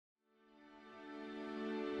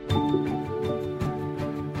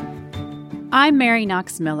I'm Mary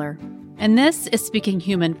Knox Miller, and this is Speaking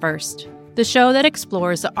Human First, the show that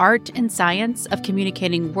explores the art and science of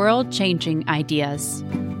communicating world-changing ideas.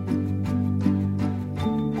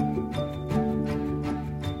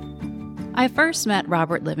 I first met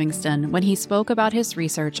Robert Livingston when he spoke about his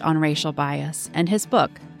research on racial bias and his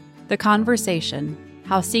book, The Conversation: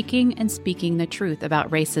 How Seeking and Speaking the Truth About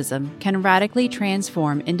Racism Can Radically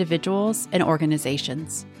Transform Individuals and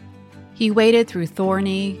Organizations. He waded through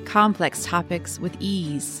thorny, complex topics with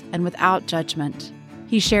ease and without judgment.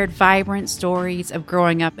 He shared vibrant stories of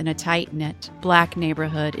growing up in a tight-knit Black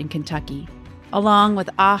neighborhood in Kentucky, along with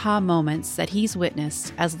aha moments that he's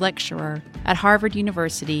witnessed as lecturer at Harvard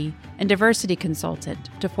University and diversity consultant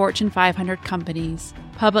to Fortune 500 companies,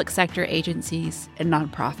 public sector agencies, and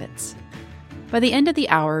nonprofits. By the end of the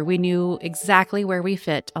hour, we knew exactly where we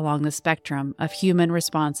fit along the spectrum of human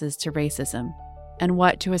responses to racism and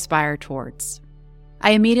what to aspire towards.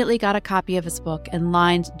 I immediately got a copy of his book, and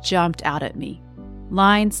lines jumped out at me.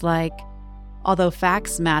 Lines like, although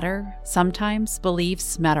facts matter, sometimes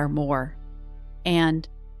beliefs matter more. And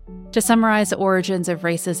to summarize the origins of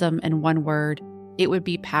racism in one word, it would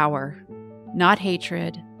be power. Not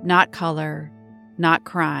hatred, not color, not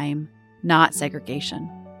crime, not segregation.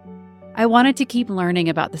 I wanted to keep learning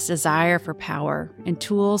about this desire for power and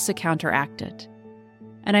tools to counteract it.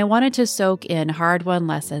 And I wanted to soak in hard-won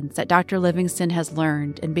lessons that Dr. Livingston has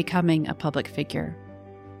learned in becoming a public figure.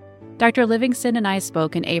 Dr. Livingston and I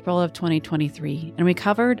spoke in April of 2023, and we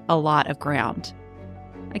covered a lot of ground.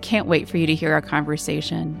 I can't wait for you to hear our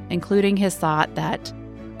conversation, including his thought that,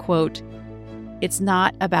 quote, "It's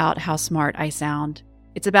not about how smart I sound.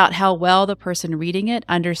 It's about how well the person reading it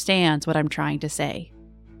understands what I'm trying to say."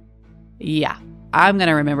 Yeah, I'm going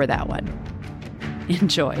to remember that one.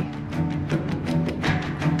 Enjoy.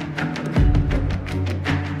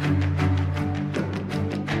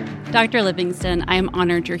 Dr. Livingston, I am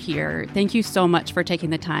honored you're here. Thank you so much for taking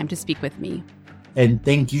the time to speak with me. And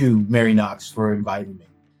thank you, Mary Knox, for inviting me.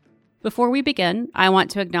 Before we begin, I want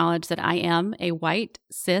to acknowledge that I am a white,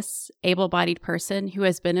 cis, able-bodied person who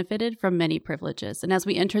has benefited from many privileges. And as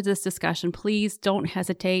we enter this discussion, please don't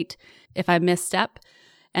hesitate if I misstep.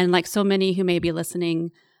 And like so many who may be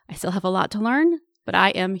listening, I still have a lot to learn, but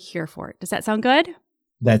I am here for it. Does that sound good?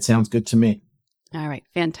 That sounds good to me. All right,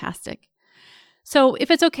 fantastic. So if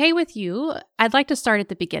it's okay with you, I'd like to start at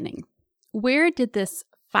the beginning. Where did this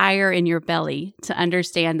fire in your belly to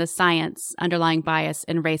understand the science underlying bias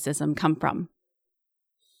and racism come from?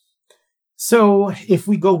 So if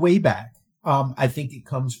we go way back, I think it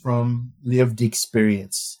comes from lived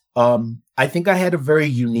experience. I think I had a very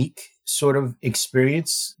unique sort of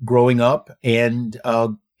experience growing up and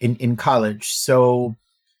in college. So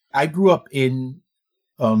I grew up in,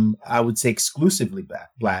 I would say, exclusively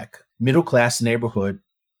Black, middle-class neighborhood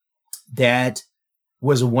that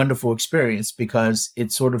was a wonderful experience because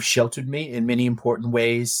it sort of sheltered me in many important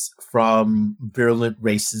ways from virulent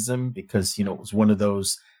racism because, you know, it was one of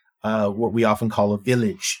those, what we often call a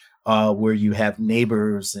village, where you have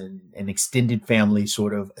neighbors and an extended family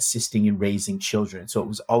sort of assisting in raising children. So it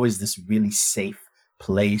was always this really safe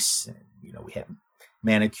place. And, you know, we had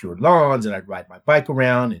manicured lawns and I'd ride my bike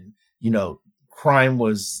around and, you know, crime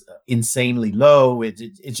was insanely low.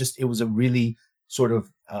 It was a really sort of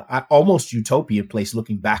almost utopian place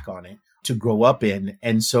looking back on it to grow up in.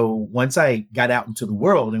 And so once I got out into the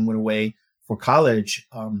world and went away for college,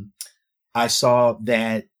 I saw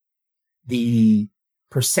that the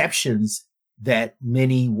perceptions that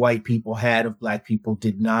many white people had of Black people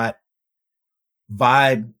did not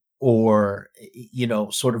vibe or, you know,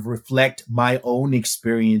 sort of reflect my own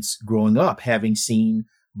experience growing up, having seen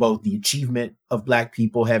both the achievement of Black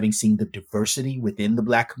people, having seen the diversity within the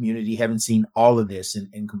Black community, having seen all of this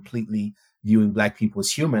and completely viewing Black people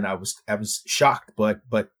as human. I was shocked,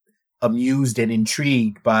 but amused and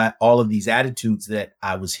intrigued by all of these attitudes that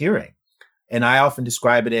I was hearing. And I often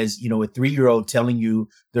describe it as, you know, a 3-year-old telling you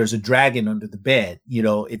there's a dragon under the bed. You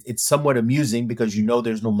know, it's somewhat amusing because you know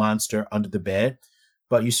there's no monster under the bed.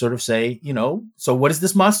 But you sort of say, you know, so what does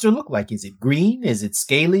this monster look like? Is it green? Is it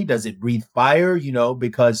scaly? Does it breathe fire? You know,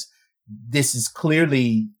 because this is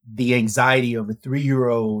clearly the anxiety of a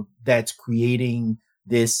 3-year-old that's creating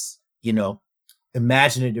this, you know,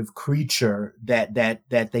 imaginative creature that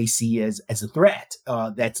they see as a threat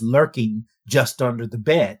that's lurking just under the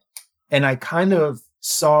bed. And I kind of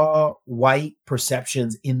saw white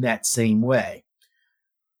perceptions in that same way.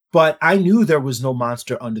 But I knew there was no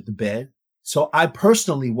monster under the bed. So I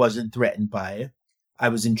personally wasn't threatened by it. I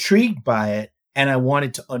was intrigued by it and I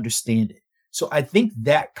wanted to understand it. So I think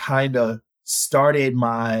that kind of started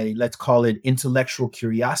my, let's call it intellectual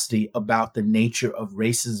curiosity about the nature of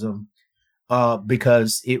racism,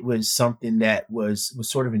 because it was something that was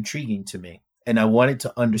sort of intriguing to me. And I wanted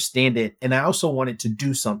to understand it. And I also wanted to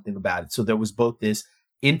do something about it. So there was both this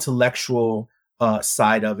intellectual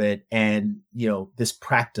side of it and, this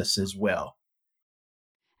practice as well.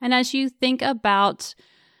 And as you think about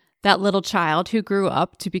that little child who grew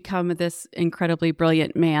up to become this incredibly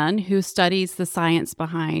brilliant man who studies the science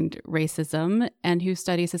behind racism and who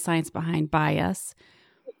studies the science behind bias,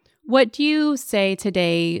 what do you say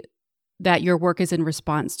today that your work is in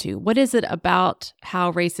response to? What is it about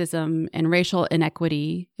how racism and racial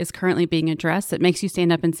inequity is currently being addressed that makes you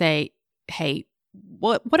stand up and say, hey,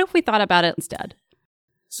 what if we thought about it instead?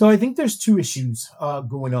 So I think there's two issues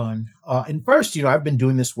going on. And first, I've been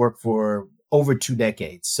doing this work for over 2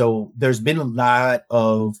 decades. So there's been a lot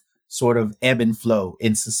of sort of ebb and flow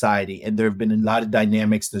in society. And there have been a lot of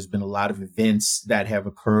dynamics. There's been a lot of events that have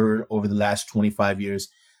occurred over the last 25 years.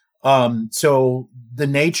 So the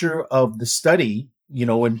nature of the study,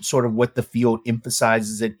 and sort of what the field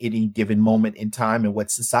emphasizes at any given moment in time and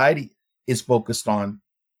what society is focused on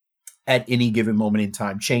at any given moment in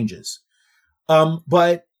time changes.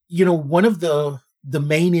 But, one of the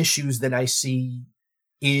main issues that I see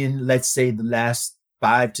in, let's say, the last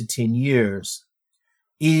 5 to 10 years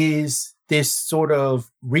is this sort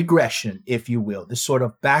of regression, if you will, this sort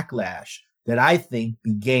of backlash that I think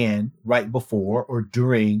began right before or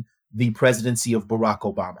during the presidency of Barack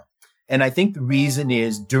Obama. And I think the reason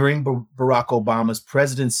is during Barack Obama's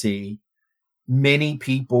presidency, many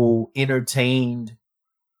people entertained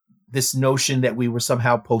this notion that we were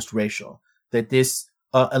somehow post-racial, that this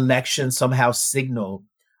election somehow signaled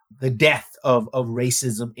the death of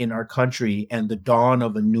racism in our country and the dawn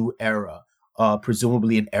of a new era,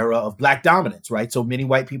 presumably an era of Black dominance, right? So many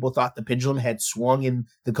white people thought the pendulum had swung in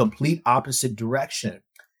the complete opposite direction.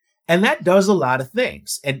 And that does a lot of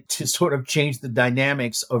things and to sort of change the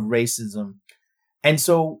dynamics of racism. And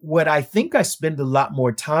so what I think I spend a lot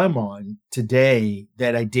more time on today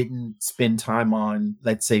that I didn't spend time on,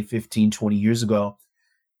 let's say 15, 20 years ago,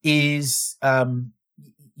 is,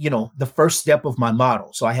 the first step of my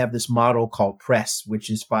model. So I have this model called PRESS, which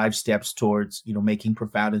is 5 steps towards, making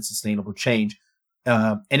profound and sustainable change.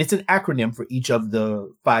 And it's an acronym for each of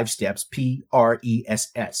the 5 steps,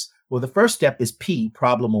 PRESS. Well, the first step is P,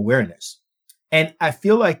 problem awareness. And I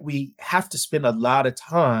feel like we have to spend a lot of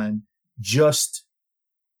time just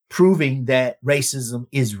proving that racism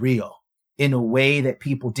is real in a way that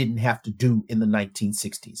people didn't have to do in the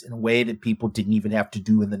 1960s, in a way that people didn't even have to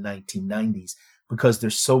do in the 1990s, because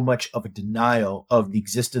there's so much of a denial of the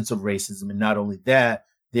existence of racism. And not only that,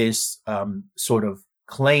 there's sort of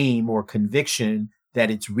claim or conviction that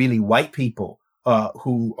it's really white people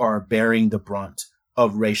who are bearing the brunt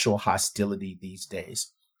of racial hostility these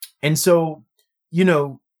days. And so,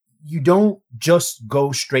 you don't just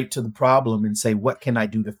go straight to the problem and say, what can I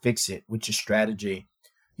do to fix it, which is strategy.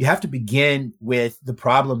 You have to begin with the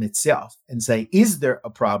problem itself and say, is there a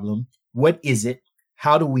problem? What is it?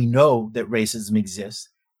 How do we know that racism exists?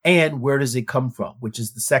 And where does it come from? Which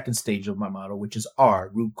is the second stage of my model, which is R,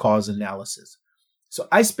 root cause analysis. So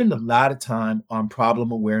I spend a lot of time on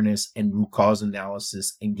problem awareness and root cause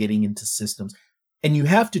analysis and getting into systems. And you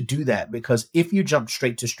have to do that because if you jump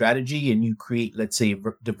straight to strategy and you create, let's say,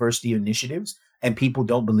 diversity initiatives and people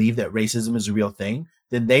don't believe that racism is a real thing,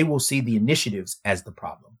 then they will see the initiatives as the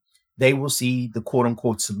problem. They will see the quote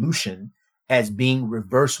unquote solution as being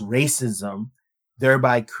reverse racism,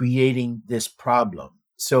 thereby creating this problem.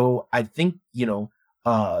 So I think,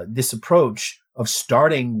 this approach of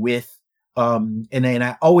starting with, and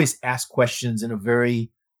I always ask questions in a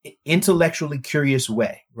very intellectually curious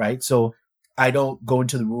way, right? So I don't go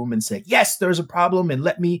into the room and say, yes, there's a problem. And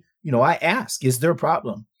let me, I ask, is there a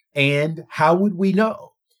problem? And how would we know?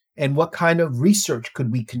 And what kind of research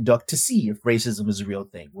could we conduct to see if racism is a real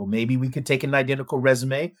thing? Well, maybe we could take an identical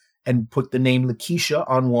resume and put the name Lakeisha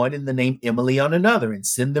on one and the name Emily on another and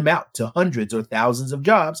send them out to hundreds or thousands of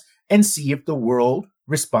jobs and see if the world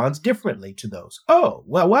responds differently to those. Oh,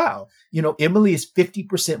 well, wow. Emily is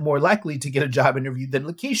 50% more likely to get a job interview than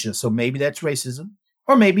Lakeisha. So maybe that's racism.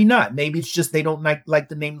 Or maybe not. Maybe it's just they don't like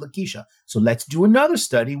the name Lakeisha. So let's do another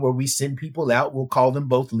study where we send people out. We'll call them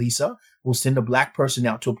both Lisa. We'll send a Black person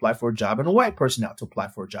out to apply for a job and a white person out to apply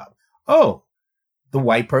for a job. Oh, the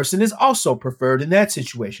white person is also preferred in that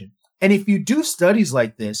situation. And if you do studies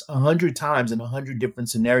like this 100 times in 100 different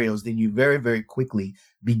scenarios, then you very, very quickly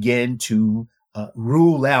begin to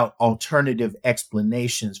rule out alternative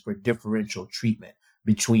explanations for differential treatment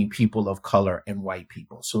between people of color and white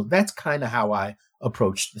people. So that's kind of how I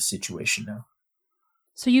approach the situation now.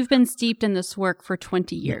 So you've been steeped in this work for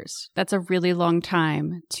 20 years. That's a really long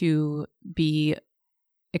time to be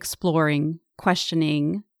exploring,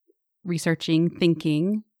 questioning, researching,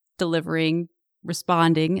 thinking, delivering,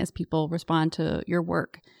 responding as people respond to your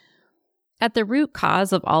work. At the root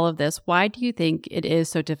cause of all of this, why do you think it is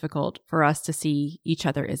so difficult for us to see each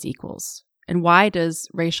other as equals? And why does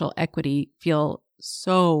racial equity feel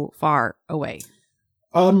so far away?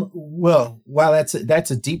 Well, wow,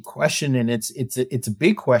 that's a deep question, and it's a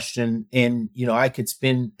big question, and I could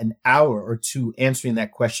spend an hour or two answering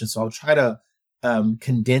that question. So I'll try to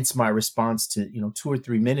condense my response to 2 or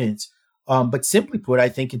 3 minutes. But simply put, I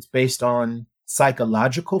think it's based on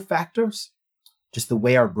psychological factors, just the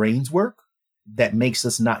way our brains work, that makes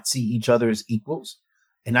us not see each other as equals.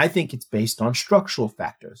 And I think it's based on structural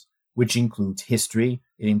factors, which includes history,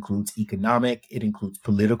 it includes economic, it includes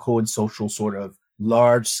political and social sort of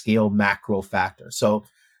large scale macro factors. So,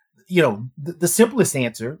 the simplest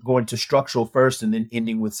answer, going to structural first and then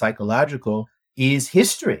ending with psychological, is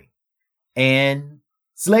history and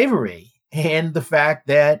slavery and the fact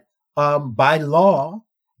that by law,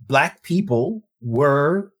 Black people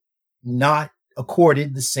were not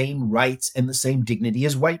accorded the same rights and the same dignity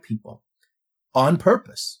as white people on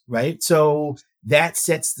purpose, right? So that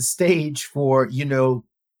sets the stage for,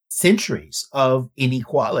 centuries of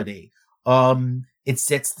inequality. It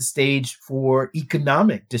sets the stage for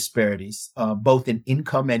economic disparities, both in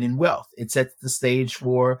income and in wealth. It sets the stage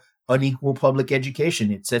for unequal public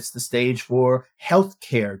education. It sets the stage for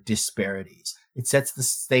healthcare disparities. It sets the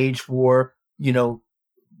stage for,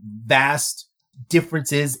 vast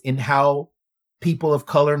differences in how people of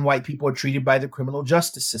color and white people are treated by the criminal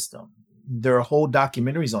justice system. There are whole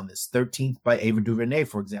documentaries on this. 13th by Ava DuVernay,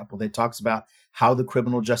 for example, that talks about how the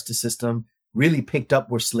criminal justice system really picked up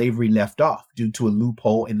where slavery left off due to a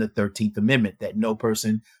loophole in the 13th Amendment that no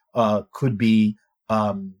person could be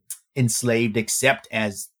enslaved except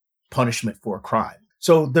as punishment for a crime.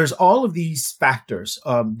 So there's all of these factors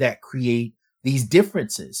that create these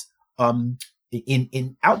differences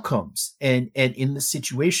in outcomes and in the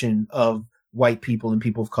situation of white people and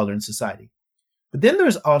people of color in society. But then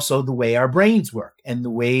there's also the way our brains work and the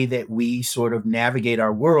way that we sort of navigate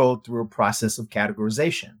our world through a process of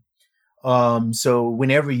categorization. So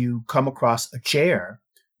whenever you come across a chair,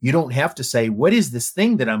 you don't have to say, what is this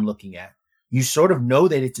thing that I'm looking at? You sort of know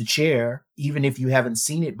that it's a chair, even if you haven't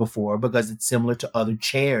seen it before, because it's similar to other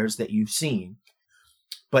chairs that you've seen.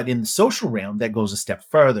 But in the social realm, that goes a step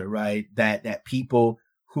further, right? That people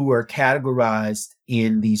who are categorized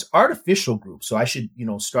in these artificial groups. So I should,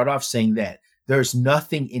 start off saying that there's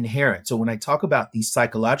nothing inherent. So when I talk about these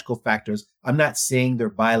psychological factors, I'm not saying they're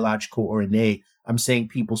biological or innate. I'm saying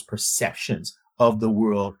people's perceptions of the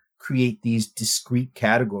world create these discrete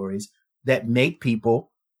categories that make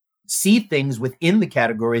people see things within the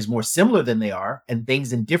categories more similar than they are, and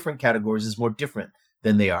things in different categories is more different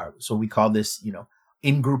than they are. So we call this,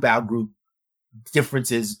 in-group, out-group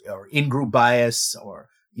differences, or in-group bias, or,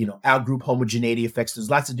 out-group homogeneity effects. There's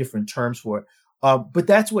lots of different terms for it. But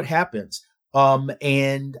that's what happens.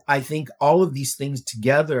 And I think all of these things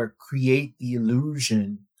together create the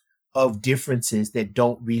illusion of differences that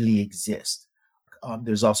don't really exist.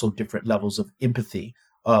 There's also different levels of empathy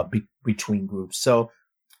between groups. So,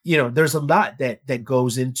 there's a lot that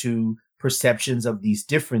goes into perceptions of these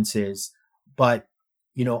differences. But,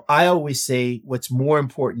 I always say what's more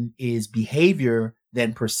important is behavior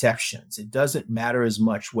than perceptions. It doesn't matter as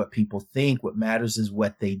much what people think. What matters is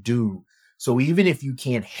what they do. So even if you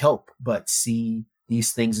can't help but see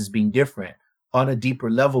these things as being different, on a deeper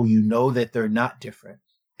level, you know that they're not different.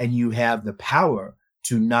 And you have the power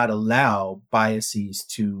to not allow biases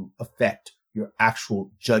to affect your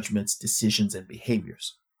actual judgments, decisions, and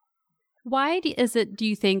behaviors. Why is it, do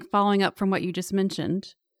you think, following up from what you just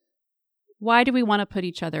mentioned, why do we want to put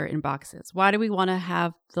each other in boxes? Why do we want to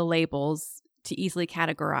have the labels to easily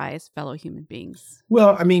categorize fellow human beings?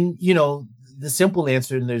 Well, I mean, the simple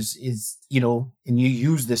answer is, and you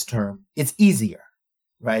use this term, it's easier,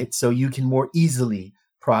 right? So you can more easily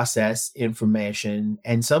process information.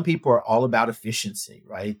 And some people are all about efficiency,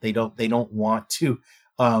 right? They don't want to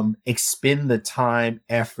expend the time,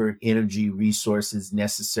 effort, energy, resources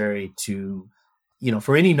necessary to,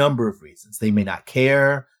 for any number of reasons. They may not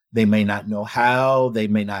care. They may not know how. They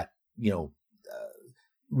may not,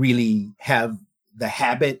 really have the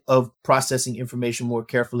habit of processing information more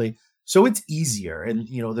carefully. So it's easier. And,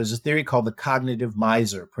 there's a theory called the cognitive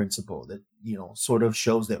miser principle that, sort of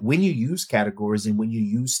shows that when you use categories and when you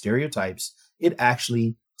use stereotypes, it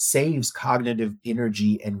actually saves cognitive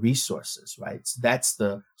energy and resources, right? So that's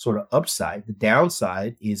the sort of upside. The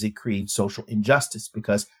downside is it creates social injustice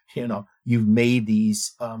because, you've made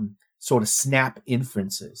these sort of snap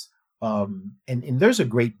inferences. And there's a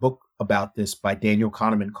great book about this by Daniel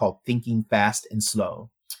Kahneman called Thinking Fast and Slow.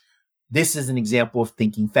 This is an example of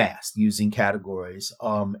thinking fast using categories.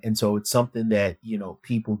 And so it's something that,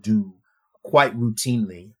 people do quite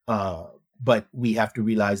routinely. But we have to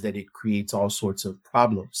realize that it creates all sorts of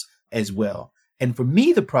problems as well. And for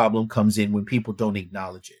me, the problem comes in when people don't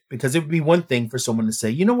acknowledge it, because it would be one thing for someone to say,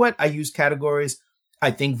 you know what, I use categories, I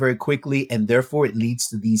think very quickly, and therefore it leads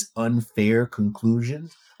to these unfair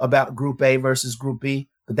conclusions about group A versus group B.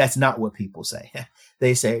 But that's not what people say.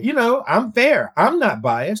 They say, I'm fair. I'm not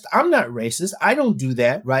biased. I'm not racist. I don't do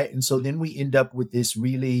that. Right. And so then we end up with this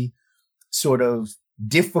really sort of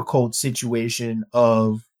difficult situation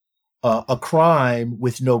of a crime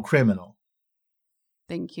with no criminal.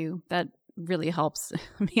 Thank you. That really helps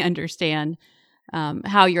me understand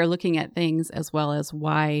how you're looking at things as well as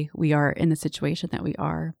why we are in the situation that we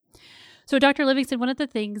are. So, Dr. Livingston, one of the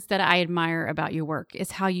things that I admire about your work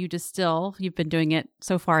is how you distill, you've been doing it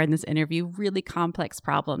so far in this interview, really complex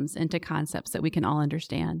problems into concepts that we can all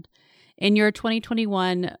understand. In your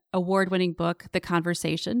 2021 award-winning book, The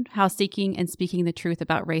Conversation, How Seeking and Speaking the Truth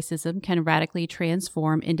About Racism Can Radically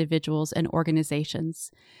Transform Individuals and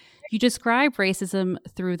Organizations, you describe racism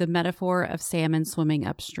through the metaphor of salmon swimming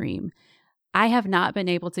upstream. I have not been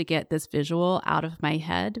able to get this visual out of my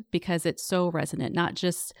head because it's so resonant, not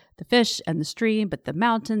just the fish and the stream, but the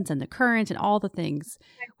mountains and the current and all the things.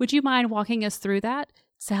 Would you mind walking us through that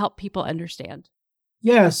to help people understand?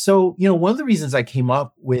 Yeah. So, one of the reasons I came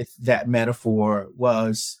up with that metaphor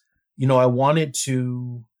was, I wanted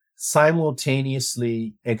to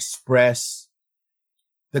simultaneously express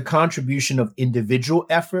the contribution of individual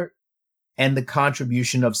effort and the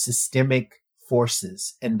contribution of systemic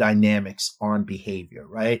forces and dynamics on behavior,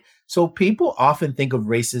 right? So people often think of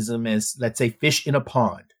racism as, let's say, fish in a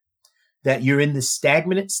pond, that you're in this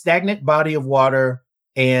stagnant body of water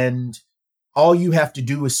and all you have to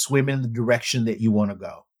do is swim in the direction that you want to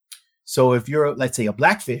go. So if you're, let's say, a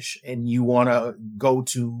blackfish and you want to go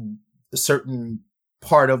to a certain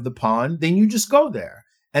part of the pond, then you just go there.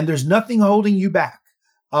 And there's nothing holding you back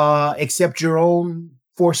except your own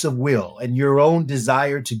force of will and your own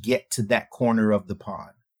desire to get to that corner of the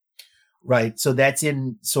pond. Right. So that's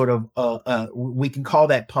in sort of, we can call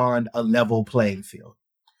that pond a level playing field.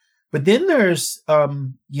 But then there's,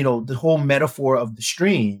 the whole metaphor of the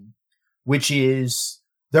stream, which is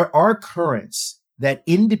there are currents that,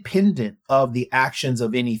 independent of the actions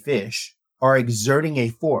of any fish, are exerting a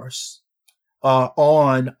force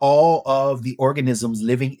on all of the organisms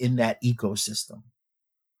living in that ecosystem.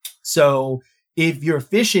 So if you're a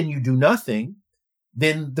fish and you do nothing,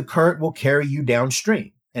 then the current will carry you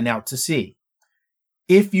downstream and out to sea.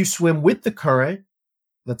 If you swim with the current,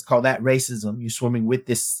 let's call that racism, you're swimming with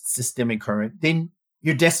this systemic current, then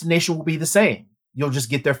your destination will be the same. You'll just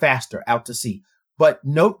get there faster, out to sea. But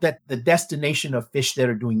note that the destination of fish that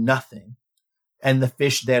are doing nothing and the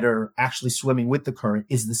fish that are actually swimming with the current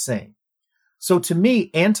is the same. So to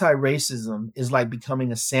me, anti-racism is like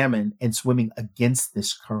becoming a salmon and swimming against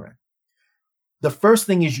this current. The first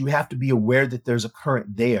thing is you have to be aware that there's a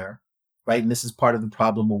current there, right? And this is part of the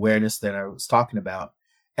problem awareness that I was talking about.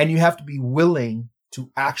 And you have to be willing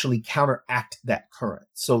to actually counteract that current.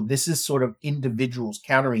 So this is sort of individuals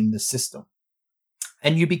countering the system.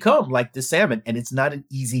 And you become like the salmon, and it's not an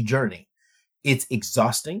easy journey. It's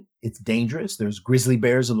exhausting. It's dangerous. There's grizzly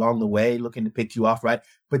bears along the way looking to pick you off, right?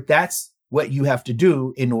 But that's what you have to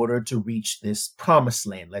do in order to reach this promised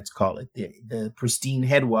land, let's call it, the pristine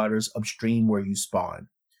headwaters upstream where you spawn.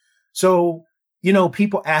 So,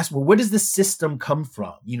 people ask, well, where does this system come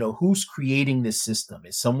from? Who's creating this system?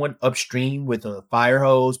 Is someone upstream with a fire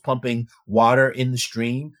hose pumping water in the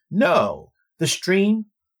stream? No, the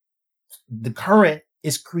current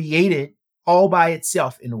is created all by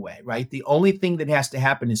itself in a way, right? The only thing that has to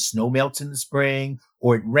happen is snow melts in the spring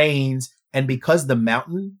or it rains. And because the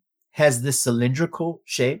mountain has this cylindrical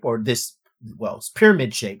shape or this, it's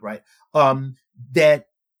pyramid shape, right? That,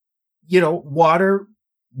 water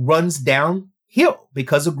runs downhill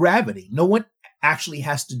because of gravity. No one actually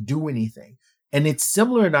has to do anything. And it's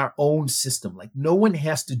similar in our own system. Like no one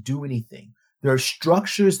has to do anything. There are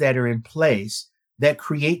structures that are in place that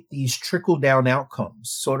create these trickle-down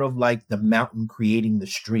outcomes, sort of like the mountain creating the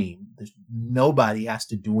stream. Nobody has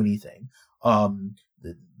to do anything.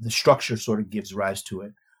 The structure sort of gives rise to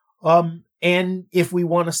it. And if we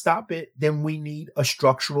want to stop it, then we need a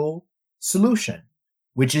structural solution,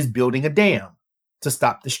 which is building a dam to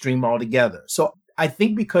stop the stream altogether. So I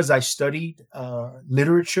think because I studied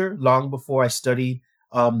literature long before I studied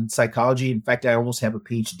psychology. In fact, I almost have a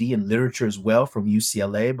PhD in literature as well from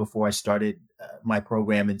UCLA before I started my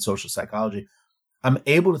program in social psychology. I'm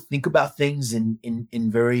able to think about things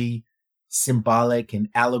in very symbolic and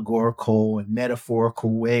allegorical and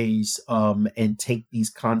metaphorical ways, and take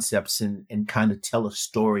these concepts and kind of tell a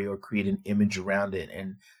story or create an image around it.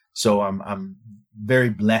 And so I'm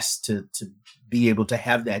very blessed to be able to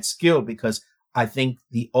have that skill, because I think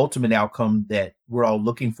the ultimate outcome that we're all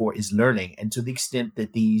looking for is learning. And to the extent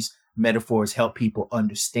that these metaphors help people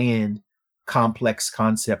understand complex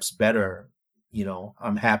concepts better,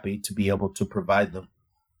 I'm happy to be able to provide them.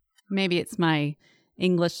 Maybe it's my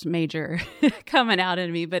English major coming out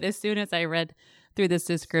in me, but as soon as I read through this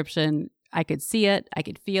description, I could see it, I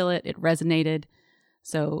could feel it, it resonated.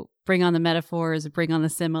 So bring on the metaphors, bring on the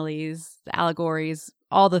similes, the allegories,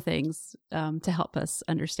 all the things to help us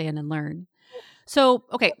understand and learn. So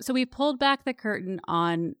we pulled back the curtain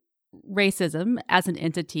on racism as an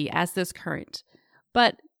entity, as this current.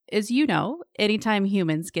 But as you know, anytime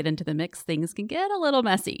humans get into the mix, things can get a little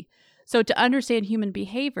messy. So to understand human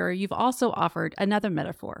behavior, you've also offered another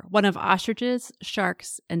metaphor, one of ostriches,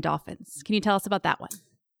 sharks, and dolphins. Can you tell us about that one?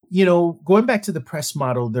 Going back to the press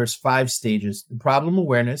model, there's 5 stages: the problem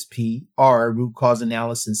awareness, P; R, root cause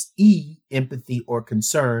analysis; E, empathy or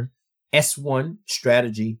concern; S1,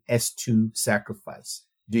 strategy; S2, sacrifice.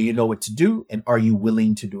 Do you know what to do, and are you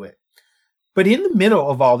willing to do it? But in the middle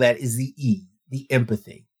of all that is the E, the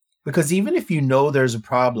empathy. Because even if you know there's a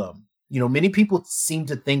problem, many people seem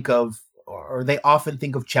to think of, or they often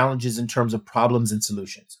think of challenges in terms of problems and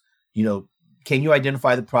solutions. Can you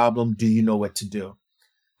identify the problem? Do you know what to do?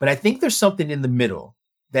 But I think there's something in the middle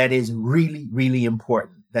that is really, really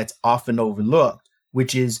important that's often overlooked,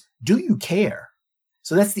 which is, do you care?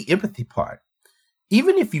 So that's the empathy part.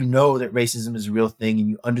 Even if you know that racism is a real thing and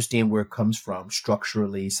you understand where it comes from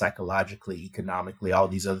structurally, psychologically, economically, all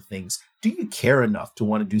these other things, do you care enough to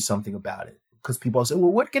want to do something about it? Because people say,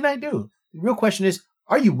 well, what can I do? The real question is,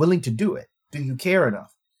 are you willing to do it? Do you care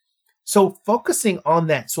enough? So focusing on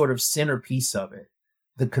that sort of centerpiece of it,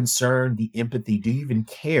 the concern, the empathy, do you even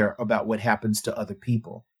care about what happens to other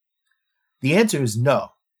people? The answer is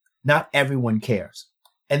no, not everyone cares.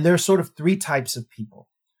 And there are sort of 3 types of people: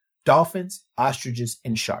 dolphins, ostriches,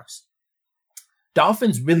 and sharks.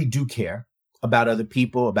 Dolphins really do care about other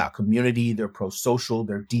people, about community. They're pro-social.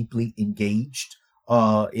 They're deeply engaged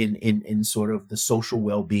in sort of the social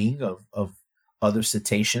well-being of other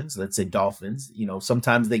cetaceans. Let's say dolphins.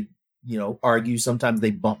 Sometimes they, argue. Sometimes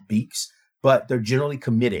they bump beaks, but they're generally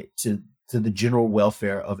committed to the general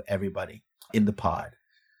welfare of everybody in the pod.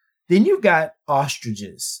 Then you've got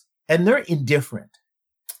ostriches, and they're indifferent.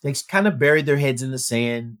 They kind of bury their heads in the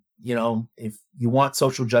sand. If you want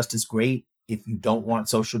social justice, great. If you don't want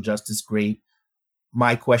social justice, great.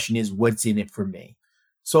 My question is, what's in it for me?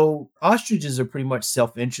 So ostriches are pretty much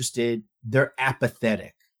self-interested. They're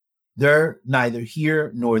apathetic. They're neither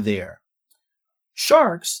here nor there.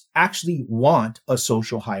 Sharks actually want a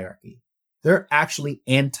social hierarchy. They're actually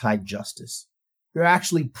anti-justice. They're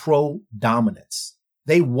actually pro-dominance.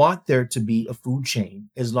 They want there to be a food chain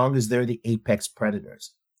as long as they're the apex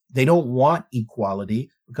predators. They don't want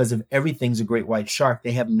equality, because if everything's a great white shark,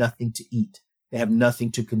 they have nothing to eat. They have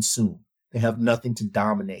nothing to consume. They have nothing to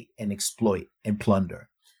dominate and exploit and plunder.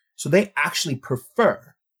 So they actually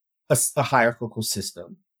prefer a hierarchical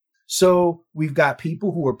system. So we've got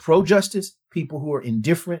people who are pro-justice, people who are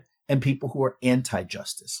indifferent, and people who are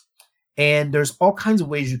anti-justice. And there's all kinds of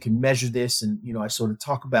ways you can measure this. And, I sort of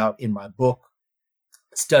talk about in my book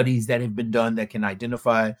studies that have been done that can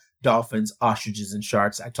identify dolphins, ostriches, and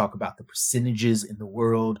sharks. I talk about the percentages in the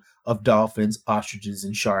world of dolphins, ostriches,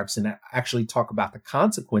 and sharks. And I actually talk about the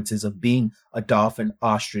consequences of being a dolphin,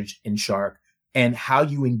 ostrich, and shark, and how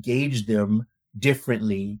you engage them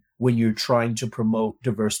differently when you're trying to promote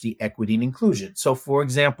diversity, equity, and inclusion. So, for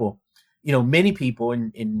example, many people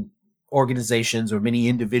in organizations or many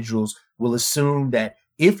individuals will assume that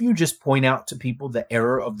if you just point out to people the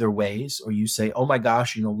error of their ways, or you say, oh my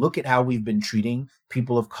gosh, look at how we've been treating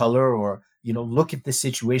people of color, or, look at the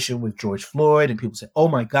situation with George Floyd, and people say, oh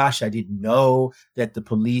my gosh, I didn't know that the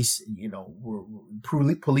police,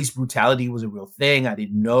 police brutality was a real thing. I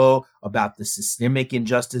didn't know about the systemic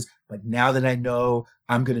injustice, but now that I know,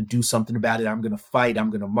 I'm going to do something about it. I'm going to fight. I'm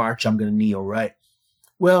going to march. I'm going to kneel, right?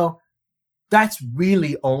 Well, that's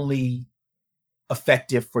really only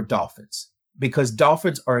effective for dolphins, because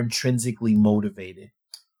dolphins are intrinsically motivated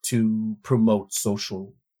to promote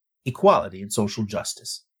social equality and social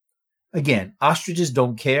justice. Again, ostriches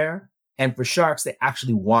don't care. And for sharks, they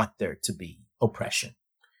actually want there to be oppression.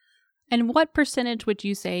 And what percentage would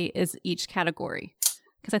you say is each category?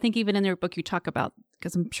 Because I think even in your book you talk about,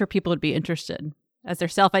 because I'm sure people would be interested as they're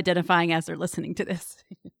self-identifying as they're listening to this.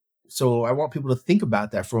 So I want people to think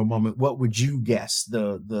about that for a moment. What would you guess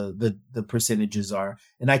the percentages are?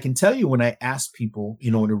 And I can tell you when I ask people,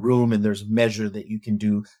 in a room and there's a measure that you can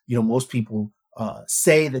do, most people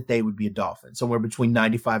say that they would be a dolphin, somewhere between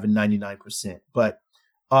 95 and 99%. But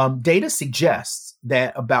data suggests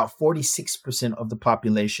that about 46% of the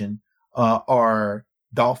population are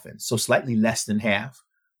dolphins, so slightly less than half.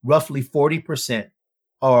 Roughly 40%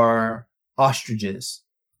 are ostriches,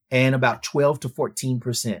 and about 12 to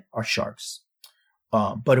 14% are sharks.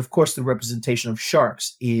 But of course, the representation of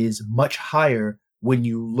sharks is much higher when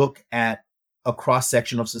you look at a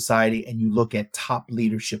cross-section of society and you look at top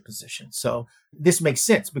leadership positions. So this makes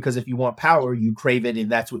sense because if you want power, you crave it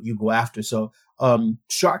and that's what you go after. So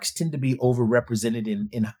sharks tend to be overrepresented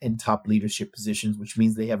in top leadership positions, which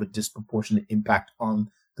means they have a disproportionate impact on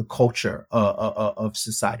the culture of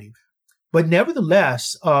society. But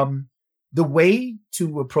nevertheless, the way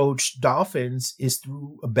to approach dolphins is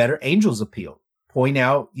through a better angel's appeal. Point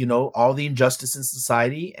out, all the injustice in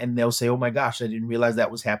society, and they'll say, oh my gosh, I didn't realize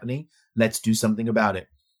that was happening. Let's do something about it.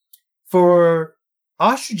 For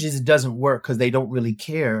ostriches, it doesn't work because they don't really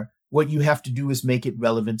care. What you have to do is make it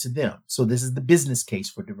relevant to them. So this is the business case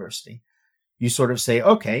for diversity. You sort of say,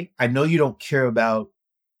 okay, I know you don't care about,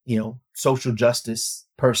 social justice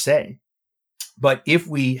per se, but if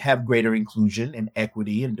we have greater inclusion and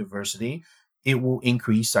equity and diversity, it will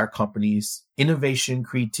increase our company's innovation,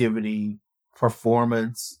 creativity,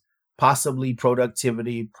 performance, possibly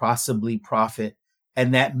productivity, possibly profit.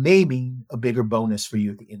 And that may mean a bigger bonus for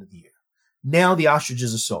you at the end of the year. Now the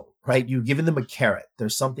ostriches are sold, right? You've given them a carrot.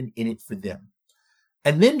 There's something in it for them.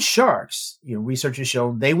 And then sharks, research has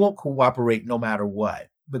shown they won't cooperate no matter what,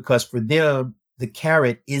 because for them, the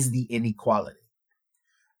carrot is the inequality.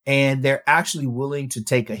 And they're actually willing to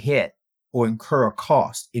take a hit or incur a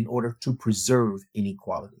cost in order to preserve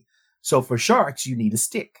inequality. So for sharks, you need a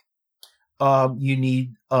stick. You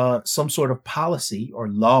need some sort of policy or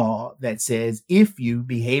law that says if you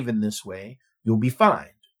behave in this way, you'll be fined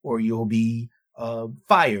or you'll be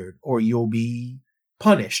fired or you'll be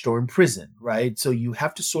punished or imprisoned, right? So you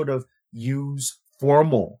have to sort of use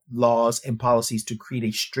formal laws and policies to create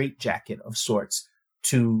a straitjacket of sorts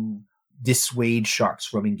to dissuade sharks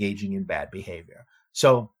from engaging in bad behavior.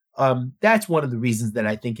 So that's one of the reasons that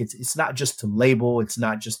I think it's not just to label, it's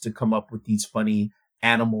not just to come up with these funny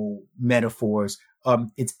animal metaphors.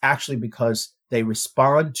 It's actually because they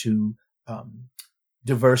respond to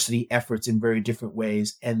diversity efforts in very different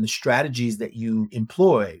ways, and the strategies that you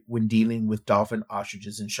employ when dealing with dolphin,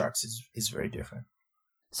 ostriches, and sharks is very different.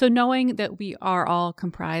 So knowing that we are all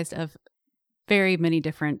comprised of very many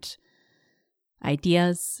different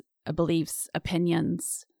ideas, beliefs,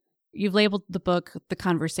 opinions, you've labeled the book The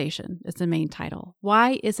Conversation is the main title.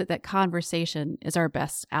 Why is it that conversation is our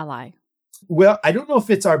best ally? Well, I don't know if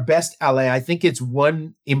it's our best ally. I think it's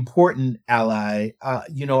one important ally. I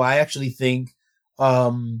actually think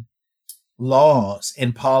laws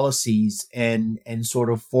and policies and sort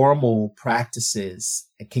of formal practices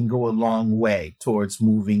can go a long way towards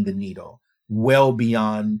moving the needle well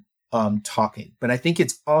beyond talking. But I think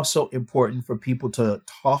it's also important for people to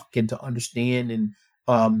talk and to understand and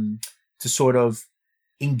to sort of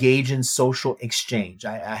engage in social exchange.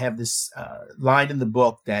 I have this line in the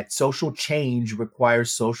book that social change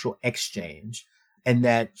requires social exchange, and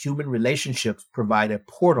that human relationships provide a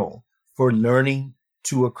portal for learning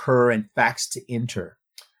to occur and facts to enter.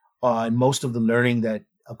 And most of the learning that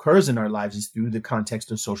occurs in our lives is through the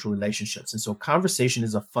context of social relationships. And so conversation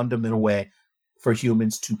is a fundamental way for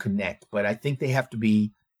humans to connect, but I think they have to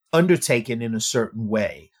be undertaken in a certain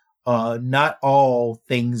way. Not all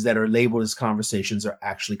things that are labeled as conversations are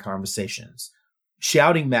actually conversations.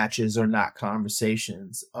 Shouting matches are not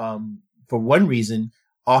conversations. For one reason,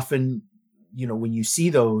 often, when you see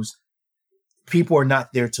those, people are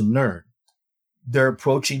not there to learn. They're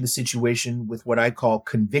approaching the situation with what I call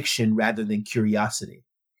conviction rather than curiosity.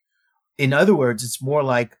 In other words, it's more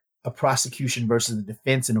like a prosecution versus a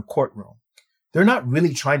defense in a courtroom. They're not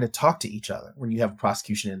really trying to talk to each other when you have a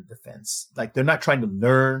prosecution and a defense. Like, they're not trying to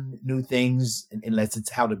learn new things unless it's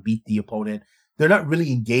how to beat the opponent. They're not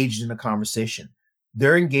really engaged in a conversation.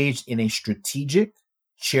 They're engaged in a strategic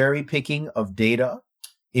cherry picking of data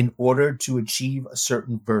in order to achieve a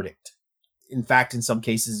certain verdict. In fact, in some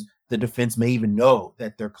cases, the defense may even know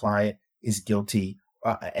that their client is guilty,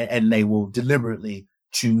 and they will deliberately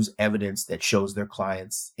choose evidence that shows their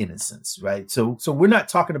client's innocence, right? So we're not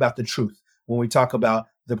talking about the truth when we talk about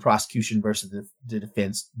the prosecution versus the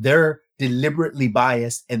defense. They're deliberately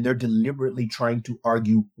biased and they're deliberately trying to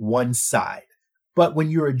argue one side. But when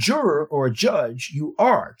you're a juror or a judge, you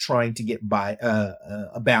are trying to get by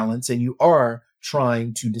a balance, and you are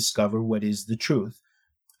trying to discover what is the truth.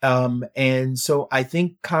 And so I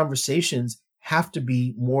think conversations have to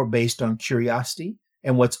be more based on curiosity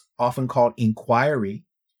and what's often called inquiry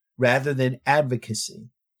rather than advocacy.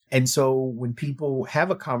 And so when people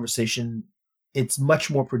have a conversation, it's much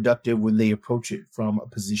more productive when they approach it from a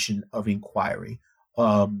position of inquiry.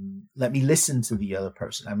 Let me listen to the other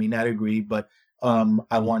person. I may not agree, but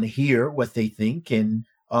I want to hear what they think, and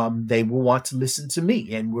they will want to listen to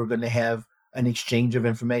me, and we're going to have an exchange of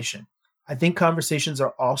information. I think conversations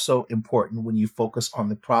are also important when you focus on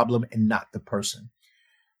the problem and not the person.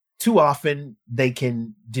 Too often, they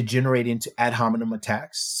can degenerate into ad hominem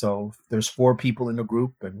attacks. So if there's 4 people in a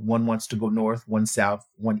group and one wants to go north, one south,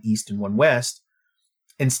 one east, and one west.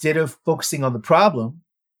 Instead of focusing on the problem,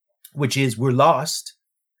 which is we're lost,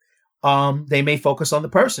 they may focus on the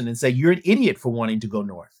person and say, you're an idiot for wanting to go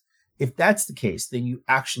north. If that's the case, then you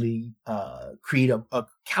actually create a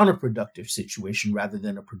counterproductive situation rather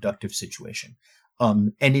than a productive situation.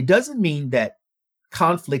 And it doesn't mean that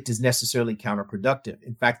conflict is necessarily counterproductive.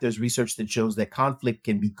 In fact, there's research that shows that conflict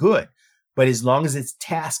can be good, but as long as it's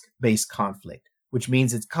task-based conflict, which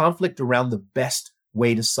means it's conflict around the best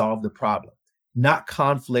way to solve the problem, not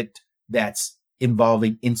conflict that's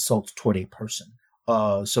involving insults toward a person.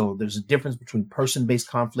 So there's a difference between person-based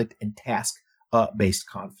conflict and task-based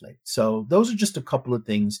conflict. So those are just a couple of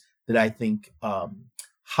things that I think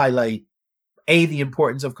highlight, A, the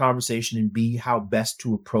importance of conversation, and B, how best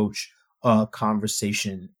to approach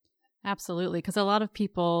conversation. Absolutely. Because a lot of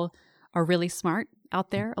people are really smart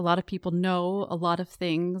out there. A lot of people know a lot of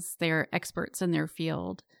things. They're experts in their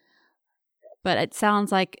field. But it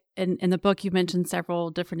sounds like in the book, you mentioned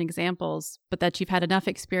several different examples, but that you've had enough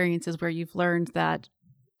experiences where you've learned that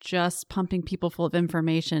just pumping people full of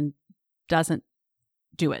information doesn't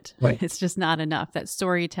do it. Right. It's just not enough. That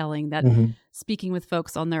storytelling, that speaking with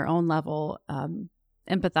folks on their own level,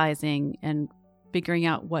 empathizing and figuring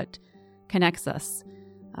out what connects us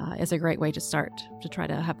is a great way to start to try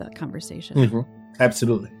to have that conversation.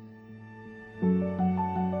 Absolutely.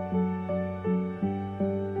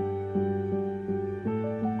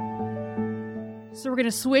 So we're going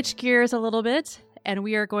to switch gears a little bit, and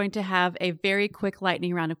we are going to have a very quick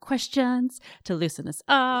lightning round of questions to loosen us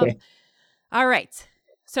up. Okay. All right.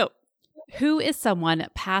 So who is someone,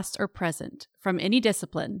 past or present, from any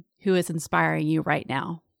discipline who is inspiring you right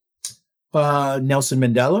now? Nelson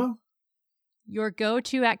Mandela. Your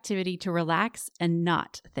go-to activity to relax and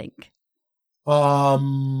not think?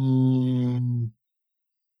 Home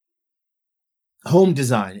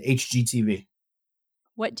design, HGTV.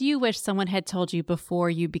 What do you wish someone had told you before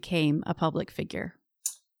you became a public figure?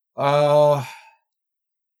 That's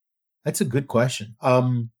a good question.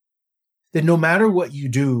 That no matter what you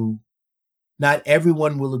do, not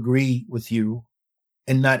everyone will agree with you,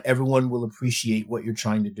 and not everyone will appreciate what you're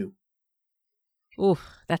trying to do. Ooh,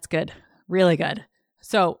 that's good. Really good.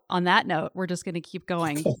 So on that note, we're just going to keep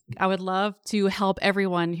going. I would love to help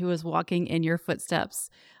everyone who is walking in your footsteps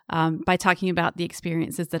by talking about the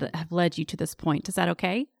experiences that have led you to this point. Is that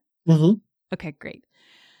okay? Mm-hmm. Okay, great.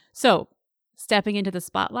 So stepping into the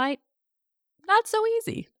spotlight, not so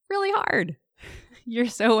easy, really hard. You're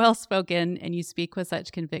so well-spoken and you speak with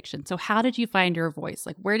such conviction. So how did you find your voice?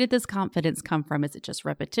 Like, where did this confidence come from? Is it just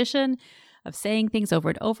repetition of saying things over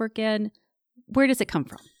and over again? Where does it come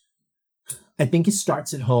from? I think it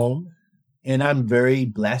starts at home. And I'm very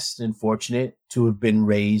blessed and fortunate to have been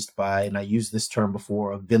raised by, and I used this term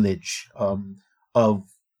before, a village of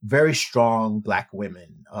very strong Black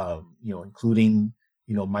women, including,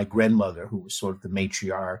 my grandmother, who was sort of the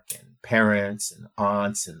matriarch, and parents and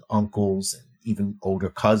aunts and uncles and even older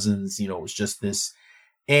cousins. It was just this.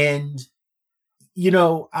 And,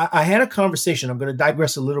 I had a conversation. I'm going to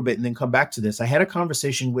digress a little bit and then come back to this. I had a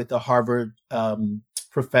conversation with a Harvard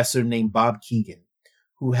professor named Bob Keegan,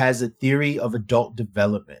 who has a theory of adult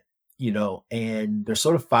development, and there's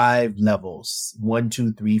sort of 5 levels, 1,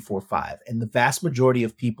 2, 3, 4, 5. And the vast majority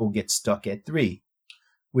of people get stuck at 3,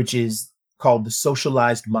 which is called the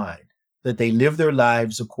socialized mind, that they live their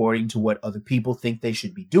lives according to what other people think they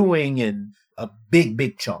should be doing. And a big,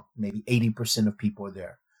 big chunk, maybe 80% of people are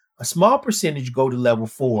there. A small percentage go to level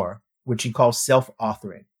 4, which he calls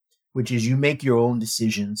self-authoring, which is you make your own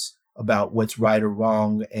decisions about what's right or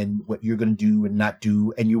wrong and what you're going to do and not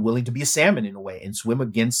do. And you're willing to be a salmon in a way and swim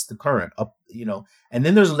against the current up, and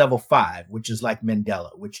then there's a level 5, which is like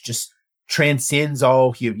Mandela, which just transcends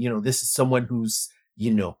all here. This is someone who's,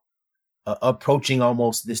 approaching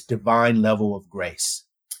almost this divine level of grace.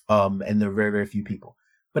 And there are very, very few people.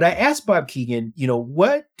 But I asked Bob Keegan,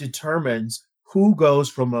 what determines who goes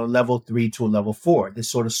from a level 3 to a level 4, this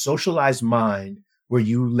sort of socialized mind where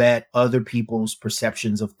you let other people's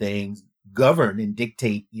perceptions of things govern and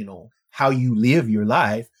dictate, how you live your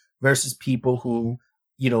life versus people who,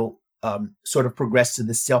 sort of progress to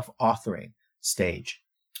the self-authoring stage.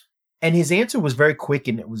 And his answer was very quick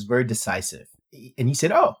and it was very decisive. And he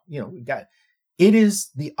said, it is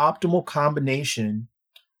the optimal combination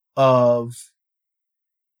of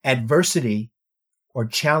adversity or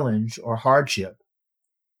challenge or hardship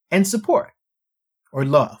and support or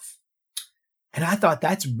love. And I thought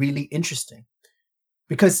that's really interesting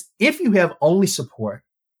because if you have only support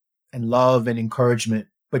and love and encouragement,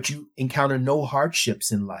 but you encounter no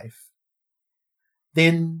hardships in life,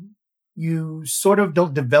 then you sort of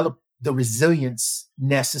don't develop the resilience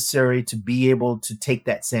necessary to be able to take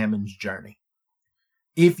that salmon's journey.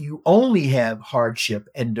 If you only have hardship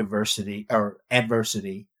and diversity or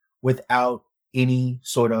adversity without any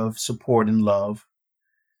sort of support and love,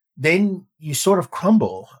 then you sort of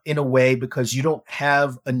crumble in a way because you don't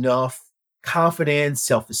have enough confidence,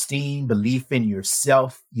 self-esteem, belief in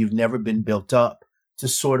yourself. You've never been built up to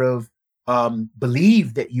sort of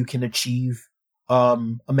believe that you can achieve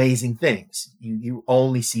amazing things. You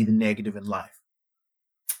only see the negative in life.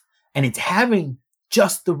 And it's having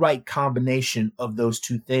just the right combination of those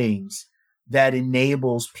two things that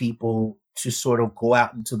enables people to sort of go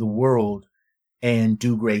out into the world and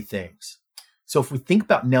do great things. So if we think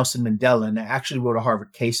about Nelson Mandela, and I actually wrote a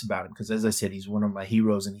Harvard case about him, because as I said, he's one of my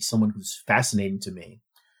heroes and he's someone who's fascinating to me.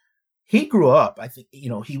 He grew up, I think,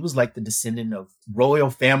 he was like the descendant of royal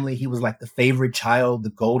family. He was like the favorite child, the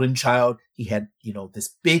golden child. He had,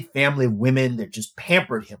 this big family of women that just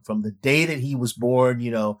pampered him from the day that he was born.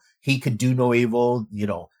 He could do no evil.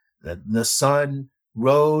 The sun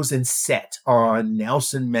rose and set on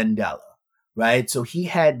Nelson Mandela, right? So he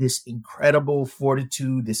had this incredible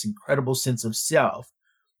fortitude, this incredible sense of self.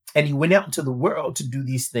 And he went out into the world to do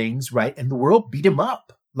these things, right? And the world beat him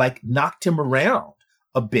up, like knocked him around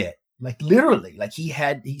a bit. Like literally, like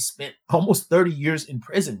he spent almost 30 years in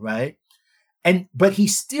prison, right? But he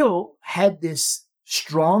still had this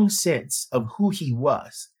strong sense of who he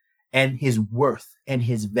was and his worth and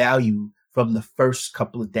his value from the first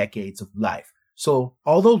couple of decades of life. So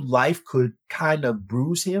although life could kind of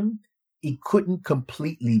bruise him, it couldn't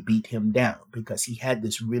completely beat him down because he had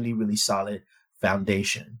this really, really solid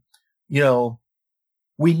foundation.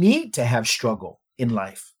 We need to have struggle in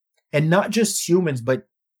life, and not just humans, but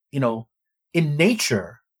in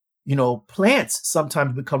nature, plants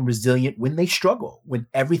sometimes become resilient when they struggle, when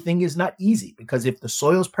everything is not easy. Because if the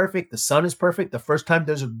soil's perfect, the sun is perfect, the first time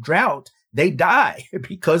there's a drought, they die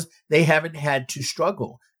because they haven't had to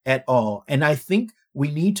struggle at all. And I think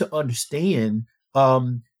we need to understand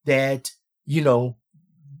that,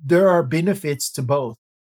 there are benefits to both.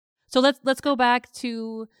 So let's go back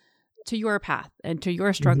to your path and to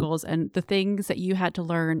your struggles and the things that you had to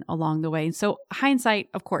learn along the way. And so hindsight,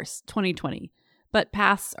 of course, 2020, but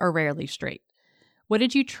paths are rarely straight. What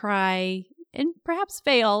did you try and perhaps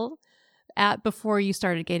fail at before you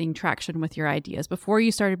started gaining traction with your ideas, before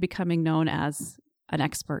you started becoming known as an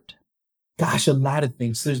expert? Gosh, a lot of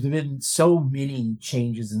things. There's been so many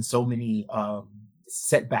changes and so many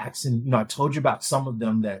setbacks. And, I told you about some of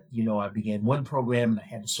them that, I began one program and I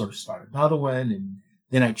had to sort of start another one. And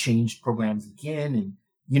then I changed programs again.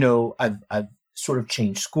 And, I've sort of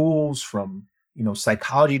changed schools from,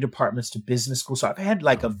 psychology departments to business schools. So I've had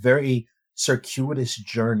like a very circuitous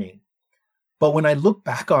journey. But when I look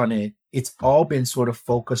back on it, it's all been sort of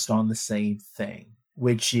focused on the same thing,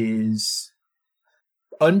 which is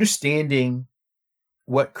understanding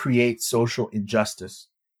what creates social injustice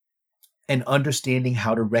and understanding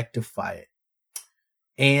how to rectify it.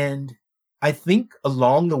 And I think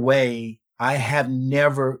along the way, I have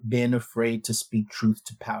never been afraid to speak truth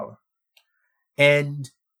to power. And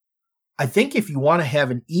I think if you want to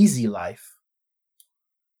have an easy life,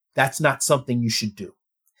 that's not something you should do.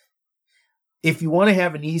 If you want to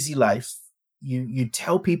have an easy life, you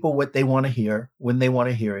tell people what they want to hear when they want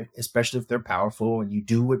to hear it, especially if they're powerful, and you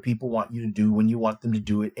do what people want you to do when you want them to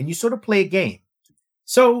do it, and you sort of play a game.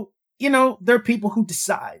 So, there are people who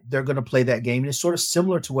decide they're going to play that game. And it's sort of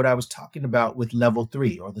similar to what I was talking about with level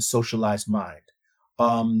 3 or the socialized mind,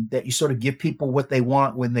 that you sort of give people what they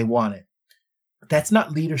want when they want it. But that's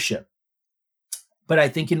not leadership. But I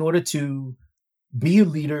think in order to be a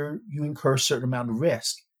leader, you incur a certain amount of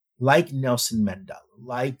risk, like Nelson Mandela,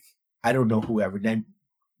 like, I don't know, whoever, then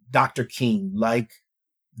Dr. King, like,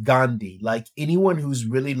 Gandhi, like anyone who's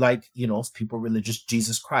really like, people religious,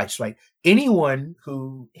 Jesus Christ, right? Anyone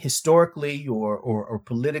who historically or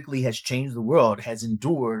politically has changed the world has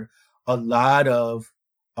endured a lot of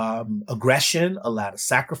aggression, a lot of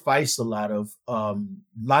sacrifice, a lot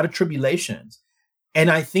of tribulations. And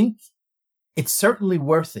I think it's certainly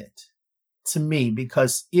worth it to me,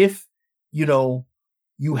 because if,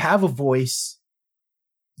 you have a voice,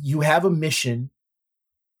 you have a mission,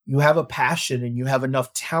 you have a passion, and you have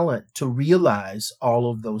enough talent to realize all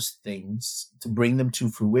of those things, to bring them to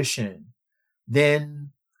fruition,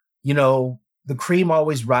 then, the cream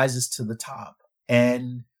always rises to the top.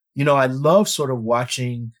 And, I love sort of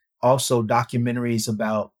watching also documentaries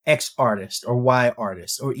about X artists or Y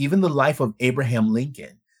artists, or even the life of Abraham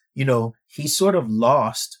Lincoln. He sort of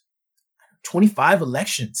lost 25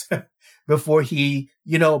 elections before he,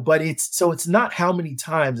 but it's not how many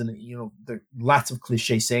times, and, there are lots of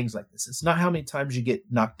cliche sayings like this. It's not how many times you get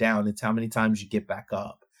knocked down, it's how many times you get back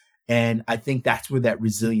up. And I think that's where that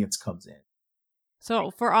resilience comes in.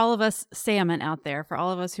 So for all of us salmon out there, for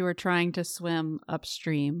all of us who are trying to swim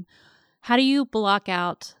upstream, how do you block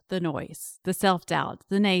out the noise, the self-doubt,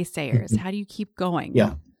 the naysayers? How do you keep going?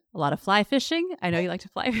 Yeah. A lot of fly fishing. I know you like to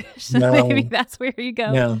fly fish, so No. maybe that's where you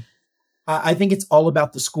go. Yeah. I think it's all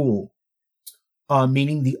about the school,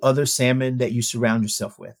 meaning the other salmon that you surround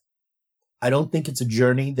yourself with. I don't think it's a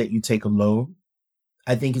journey that you take alone.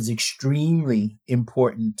 I think it's extremely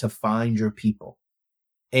important to find your people.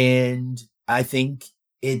 And I think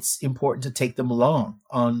it's important to take them along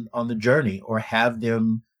on the journey, or have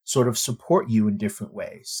them sort of support you in different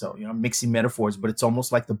ways. So, I'm mixing metaphors, but it's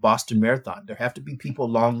almost like the Boston Marathon. There have to be people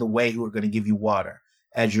along the way who are going to give you water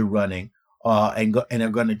as you're running, and are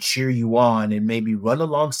going to cheer you on and maybe run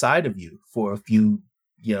alongside of you for a few,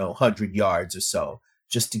 100 yards or so,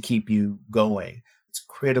 just to keep you going. It's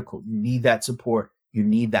critical. You need that support. You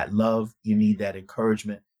need that love. You need that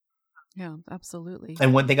encouragement. Yeah, absolutely.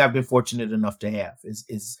 And one thing I've been fortunate enough to have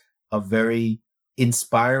is a very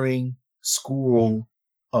inspiring school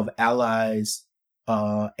of allies,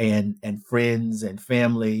 and friends and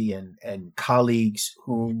family and colleagues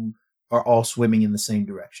who are all swimming in the same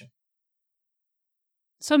direction.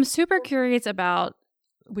 So I'm super curious about,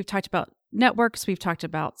 we've talked about networks, we've talked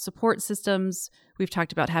about support systems, we've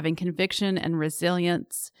talked about having conviction and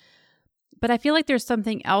resilience, but I feel like there's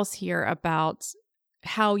something else here about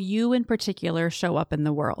how you in particular show up in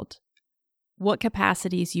the world, what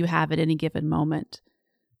capacities you have at any given moment,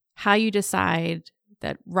 how you decide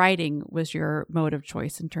that writing was your mode of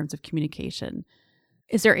choice in terms of communication.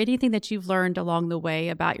 Is there anything that you've learned along the way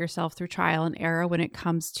about yourself through trial and error when it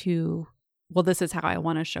comes to, well, this is how I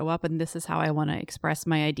want to show up and this is how I want to express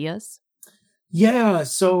my ideas? Yeah.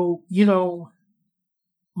 So,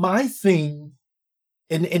 my thing,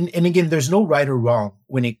 and again, there's no right or wrong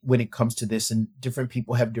when it comes to this, and different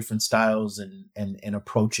people have different styles and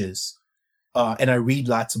approaches. And I read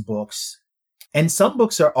lots of books, and some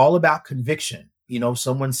books are all about conviction.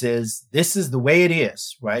 Someone says, this is the way it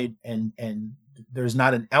is, right? And there's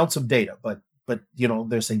not an ounce of data, but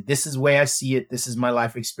they're saying, this is the way I see it. This is my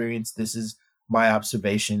life experience. This is my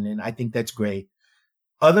observation. And I think that's great.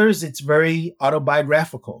 Others, it's very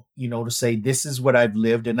autobiographical, to say, this is what I've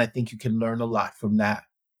lived. And I think you can learn a lot from that.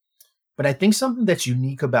 But I think something that's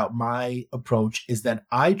unique about my approach is that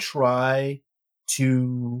I try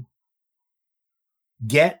to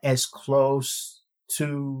get as close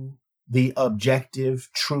to the objective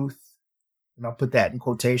truth. And I'll put that in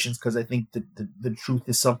quotations because I think that the truth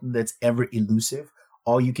is something that's ever elusive.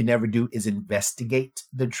 All you can ever do is investigate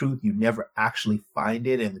the truth. You never actually find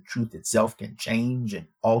it, and the truth itself can change and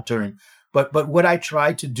alter. But what I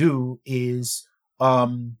try to do is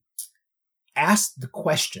ask the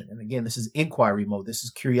question. And again, this is inquiry mode. This is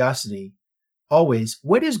curiosity. Always,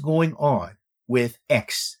 what is going on with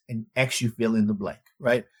X? And X, you fill in the blank,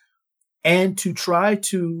 right? And to try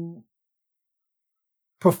to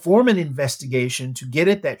perform an investigation to get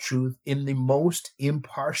at that truth in the most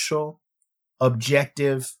impartial,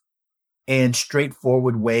 objective, and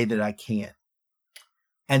straightforward way that I can.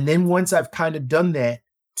 And then once I've kind of done that,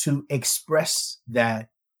 to express that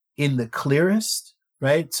in the clearest,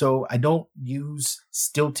 right? So I don't use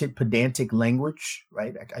stilted, pedantic language,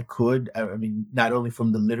 right? I could, I mean, not only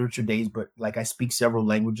from the literature days, but like I speak several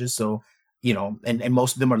languages. So, and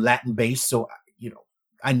most of them are Latin based. So,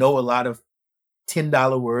 I know a lot of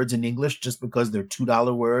 $10 words in English just because they're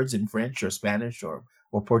 $2 words in French or Spanish or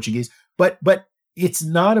Portuguese. But it's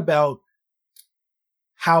not about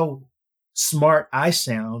how smart I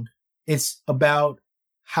sound. It's about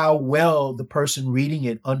how well the person reading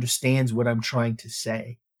it understands what I'm trying to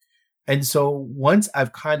say. And so once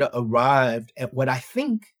I've kind of arrived at what I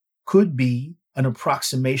think could be an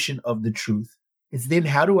approximation of the truth, it's then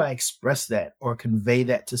how do I express that or convey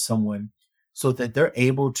that to someone so that they're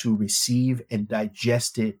able to receive and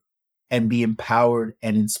digest it and be empowered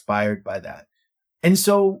and inspired by that. And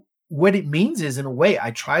so what it means is, in a way,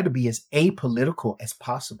 I try to be as apolitical as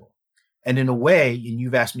possible. And in a way, and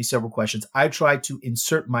you've asked me several questions, I try to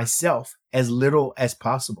insert myself as little as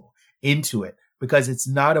possible into it because it's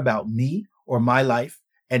not about me or my life.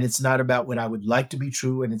 And it's not about what I would like to be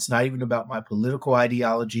true. And it's not even about my political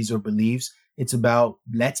ideologies or beliefs. It's about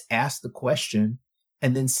let's ask the question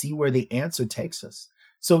and then see where the answer takes us.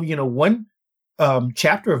 So, one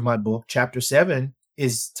chapter of my book, chapter 7,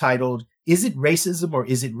 is titled, Is it Racism or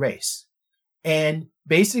Is it Race? And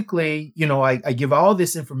basically, I give all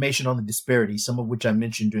this information on the disparities, some of which I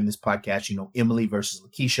mentioned during this podcast, Emily versus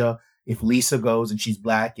Lakeisha, if Lisa goes and she's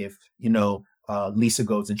Black, if, Lisa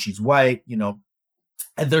goes and she's white,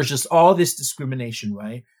 and there's just all this discrimination,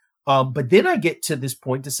 right? But then I get to this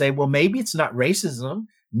point to say, well, maybe it's not racism.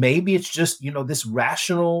 Maybe it's just, this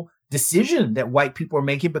rational decision that white people are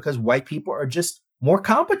making because white people are just more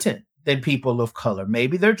competent than people of color.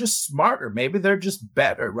 Maybe they're just smarter. Maybe they're just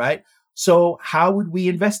better, right? So how would we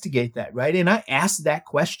investigate that, right? And I asked that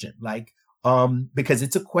question, because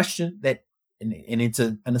it's a question that, and it's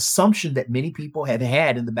an assumption that many people have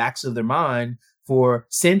had in the backs of their mind for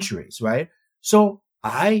centuries, right? So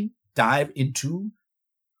I dive into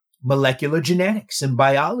molecular genetics and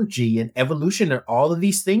biology and evolution and all of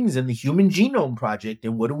these things and the Human Genome Project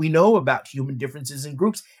and what do we know about human differences in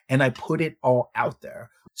groups? And I put it all out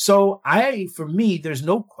there. So for me, there's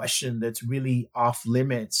no question that's really off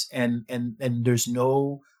limits and there's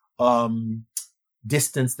no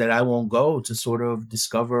distance that I won't go to sort of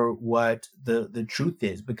discover what the truth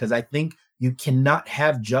is, because I think you cannot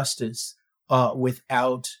have justice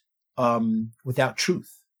without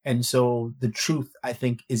truth. And so the truth, I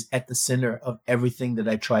think, is at the center of everything that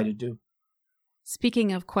I try to do.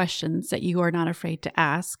 Speaking of questions that you are not afraid to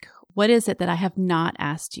ask, what is it that I have not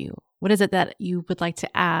asked you? What is it that you would like to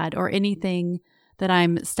add, or anything that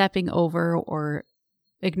I'm stepping over or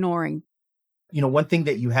ignoring? One thing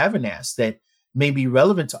that you haven't asked that may be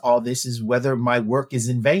relevant to all this is whether my work is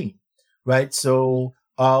in vain, right? So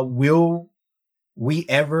will we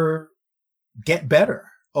ever get better?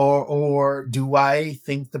 Or do I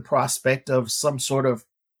think the prospect of some sort of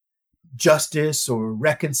justice or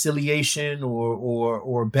reconciliation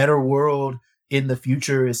or better world in the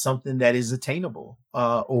future is something that is attainable?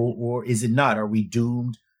 Or is it not? Are we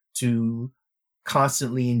doomed to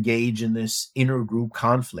constantly engage in this intergroup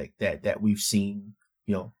conflict that we've seen,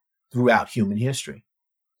 throughout human history?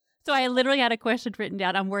 So I literally had a question written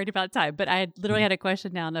down. I'm worried about time, but I literally had a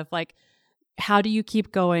question down of how do you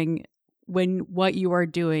keep going when what you are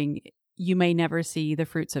doing, you may never see the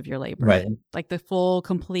fruits of your labor, right? Like the full,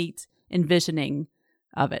 complete envisioning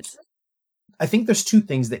of it. I think there's two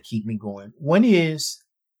things that keep me going. One is,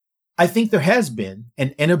 I think there has been,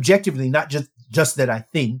 and objectively, not just that I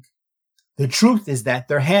think, the truth is that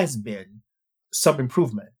there has been some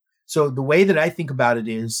improvement. So the way that I think about it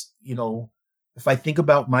is, if I think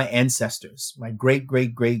about my ancestors, my great,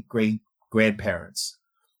 great, great, great grandparents,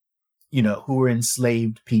 who were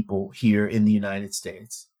enslaved people here in the United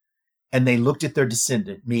States, and they looked at their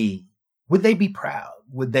descendant, me, would they be proud?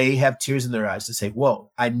 Would they have tears in their eyes to say,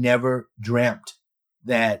 whoa, I never dreamt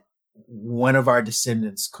that one of our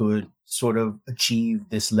descendants could sort of achieve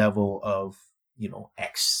this level of,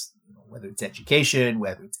 X, whether it's education,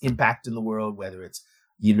 whether it's impact in the world, whether it's,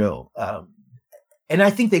 and I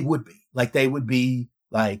think they would be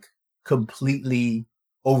completely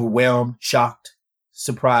overwhelmed, shocked,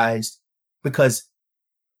 surprised, because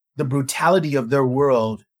the brutality of their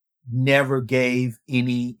world never gave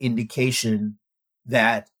any indication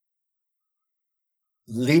that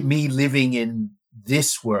me living in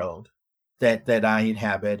this world that I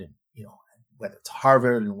inhabit, and whether it's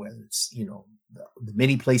Harvard and whether it's the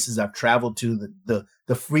many places I've traveled to,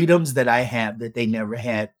 the freedoms that I have that they never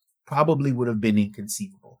had probably would have been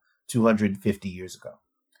inconceivable 250 years ago.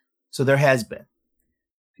 So there has been.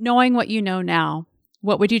 Knowing what you know now,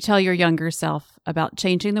 what would you tell your younger self about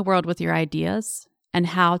changing the world with your ideas and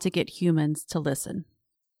how to get humans to listen?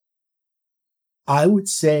 I would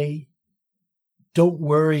say, don't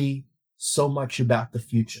worry so much about the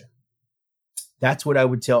future. That's what I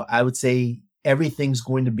would tell. I would say everything's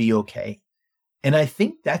going to be okay. And I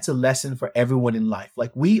think that's a lesson for everyone in life.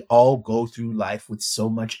 We all go through life with so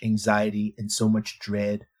much anxiety and so much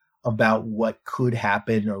dread about what could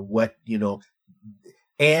happen or what,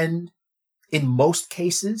 and in most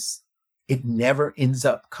cases, it never ends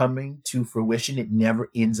up coming to fruition. It never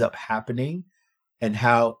ends up happening, and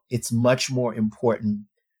how it's much more important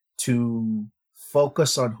to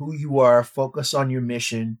focus on who you are, focus on your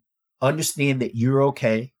mission, understand that you're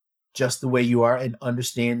okay just the way you are, and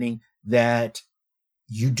understanding that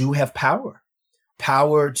you do have power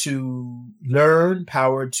to learn,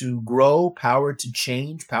 power to grow, power to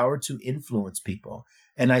change, power to influence people.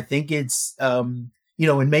 And I think it's,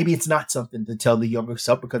 and maybe it's not something to tell the younger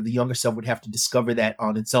self, because the younger self would have to discover that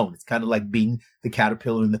on its own. It's kind of like being the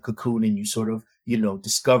caterpillar in the cocoon, and you sort of,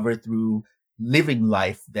 discover through living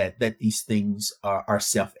life that these things are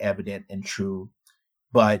self-evident and true.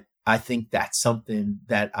 But I think that's something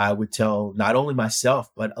that I would tell not only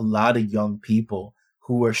myself, but a lot of young people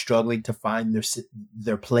who are struggling to find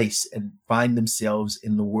their place and find themselves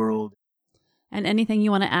in the world. And anything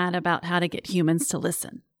you want to add about how to get humans to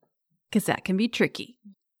listen? Because that can be tricky.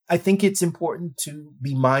 I think it's important to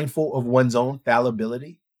be mindful of one's own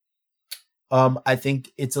fallibility. I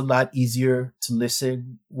think it's a lot easier to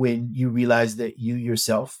listen when you realize that you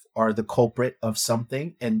yourself are the culprit of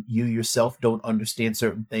something, and you yourself don't understand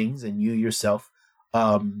certain things, and you yourself,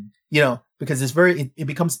 because it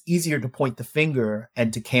becomes easier to point the finger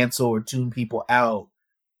and to cancel or tune people out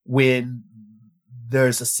when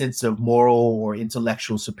there's a sense of moral or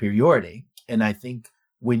intellectual superiority. And I think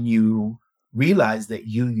when you realize that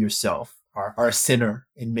you yourself are a sinner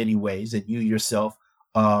in many ways, and you yourself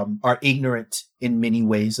are ignorant in many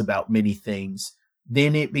ways about many things,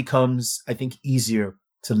 then it becomes, I think, easier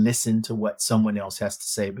to listen to what someone else has to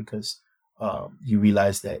say, because you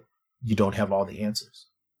realize that you don't have all the answers.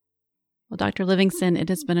 Well, Dr. Livingston, it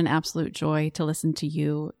has been an absolute joy to listen to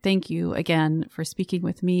you. Thank you again for speaking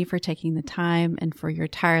with me, for taking the time, and for your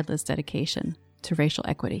tireless dedication to racial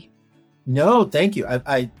equity. No, thank you.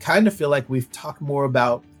 I kind of feel like we've talked more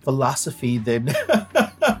about philosophy than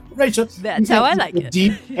racial. That's how I like it.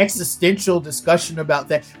 Deep existential discussion about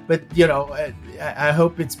that. But, I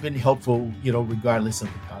hope it's been helpful, regardless of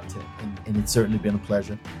the content. And it's certainly been a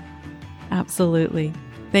pleasure. Absolutely.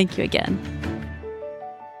 Thank you again.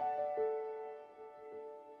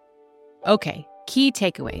 Okay, key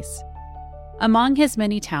takeaways. Among his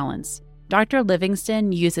many talents, Dr.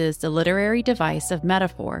 Livingston uses the literary device of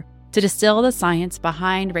metaphor to distill the science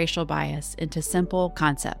behind racial bias into simple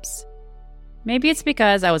concepts. Maybe it's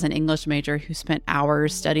because I was an English major who spent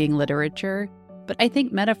hours studying literature, but I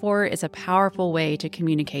think metaphor is a powerful way to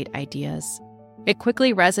communicate ideas. It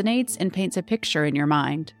quickly resonates and paints a picture in your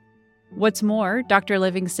mind. What's more, Dr.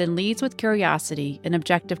 Livingston leads with curiosity and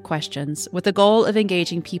objective questions with the goal of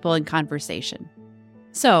engaging people in conversation.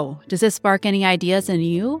 So, does this spark any ideas in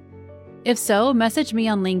you? If so, message me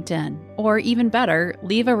on LinkedIn, or even better,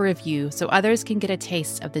 leave a review so others can get a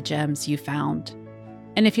taste of the gems you found.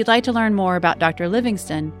 And if you'd like to learn more about Dr.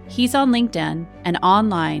 Livingston, he's on LinkedIn and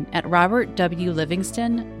online at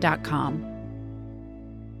robertwlivingston.com.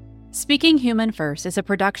 Speaking Human First is a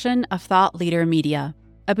production of Thought Leader Media,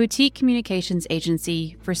 a boutique communications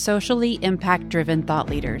agency for socially impact-driven thought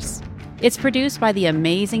leaders. It's produced by the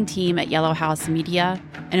amazing team at Yellow House Media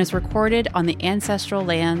and is recorded on the ancestral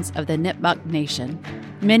lands of the Nipmuc Nation.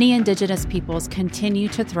 Many indigenous peoples continue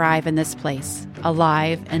to thrive in this place,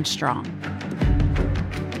 alive and strong.